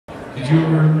Did you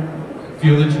ever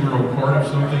feel that you were a part of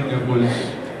something that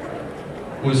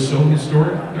was so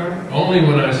historic, Donny? Only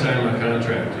when I signed my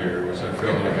contract here was I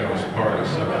felt like I was part of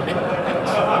something.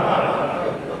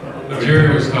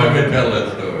 Jerry was talking. Let me tell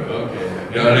that story.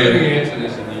 Okay. Donny, Let me answer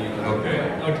this and then you can. Okay.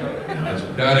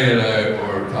 Okay. Donny and I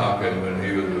were talking when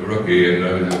he was a rookie, and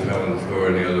I was just telling the story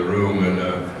in the other room, and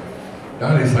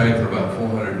Donny signed for about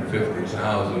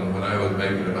 $450,000 when I was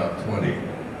making about 20.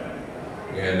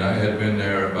 And I had been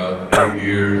there about 8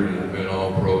 years and had been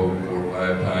all pro 4 or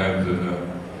 5 times. And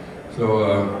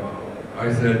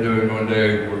I said to him one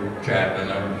day, we're chatting,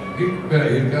 and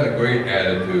he's got a great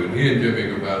attitude. He and Jimmy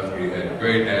Grabowski had a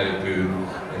great attitude,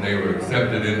 and they were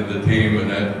accepted into the team,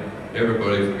 and that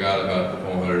everybody forgot about the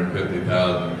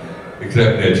 $450,000,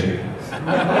 except Nitschke.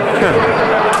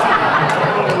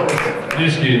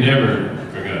 Nitschke never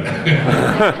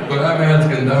forgot. But I'm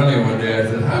asking Donny one day, I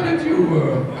said, how'd you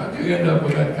end up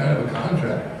with that kind of a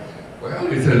contract? Well,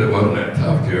 he said it wasn't that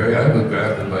tough, Jerry. I was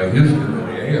drafted by Houston in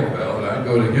the AFL, and I'd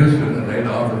go to Houston and they'd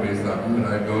offer me something, and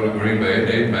I'd go to Green Bay and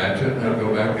they'd match it, and I'd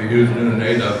go back to Houston and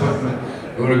they'd up it, and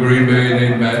go to Green Bay and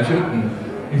they'd match it. And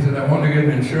he said, I wanted to get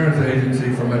an insurance agency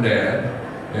for my dad,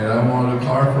 and I wanted a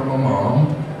car for my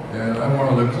mom, and I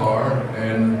wanted a car,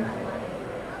 and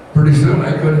pretty soon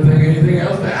I couldn't think of anything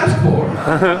else to ask for.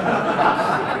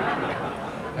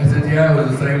 I said, yeah, it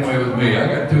was the same way with me. I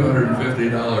got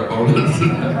 $250 bonus.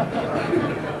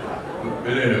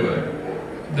 But anyway.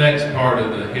 That's part of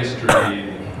the history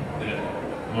that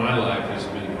my life has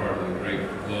been part of the great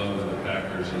love of the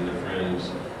Packers and the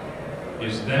friends.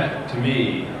 Is that, to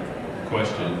me, the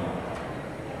question,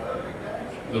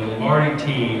 the Lombardi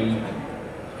team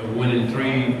of winning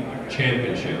 3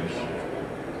 championships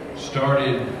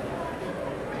started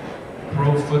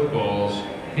pro football's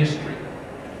history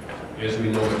as we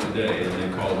know it today, and they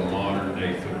call it modern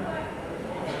day football.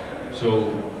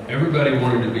 So everybody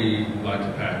wanted to be like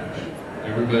the Packers.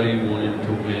 Everybody wanted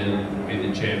to win, be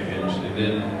the champions, and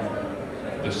then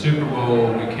the Super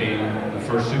Bowl became, the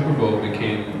first Super Bowl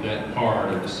became that part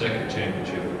of the second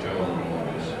championship, which I don't know what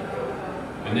it is.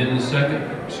 And then the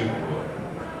second Super Bowl.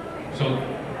 So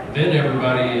then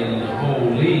everybody in the whole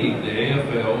league, the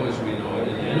AFL as we know it,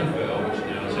 and the NFL, which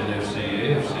now is NFC,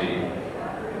 AFC,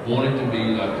 wanted to be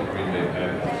like the Green Bay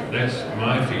Packers. That's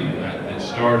my feeling. That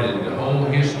started the whole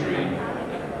history.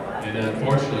 And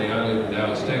unfortunately, I live in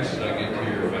Dallas, Texas. I get to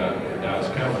hear about the Dallas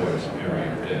Cowboys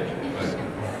every day. But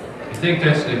I think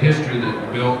that's the history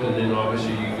that built, and then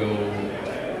obviously you go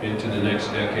into the next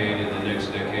decade, and the next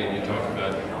decade you talk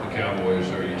about the Cowboys,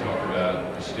 or you talk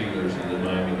about the Steelers and the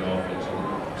Miami Dolphins.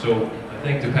 So I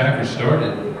think the Packers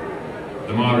started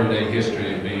the modern day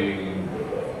history of being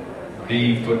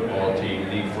the football team,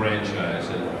 the franchise,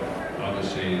 and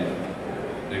obviously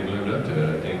they've lived up to it,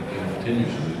 I think,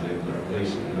 continuously. They've, at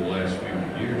least in the last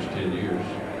few years, 10 years.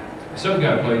 Some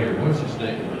guy played here, what's his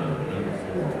name? Number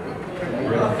 4.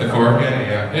 Brett. The car guy,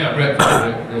 yeah. Yeah, Brett.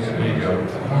 There you go.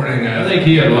 Morning, I think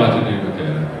he had a lot to do with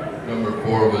that. Number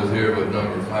 4 was here with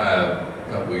number 5 a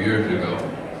couple of years ago.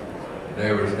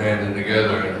 They were standing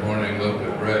together, and Horning looked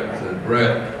at Brett and said,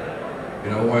 Brett,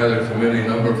 you know why there's so many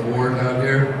number 4s out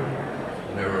here?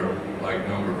 And there were like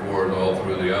number 4s all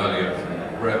through the audience.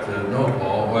 And Brett said, no,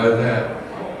 Paul, why is that?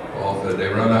 Paul said, they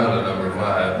run out of number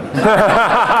 5.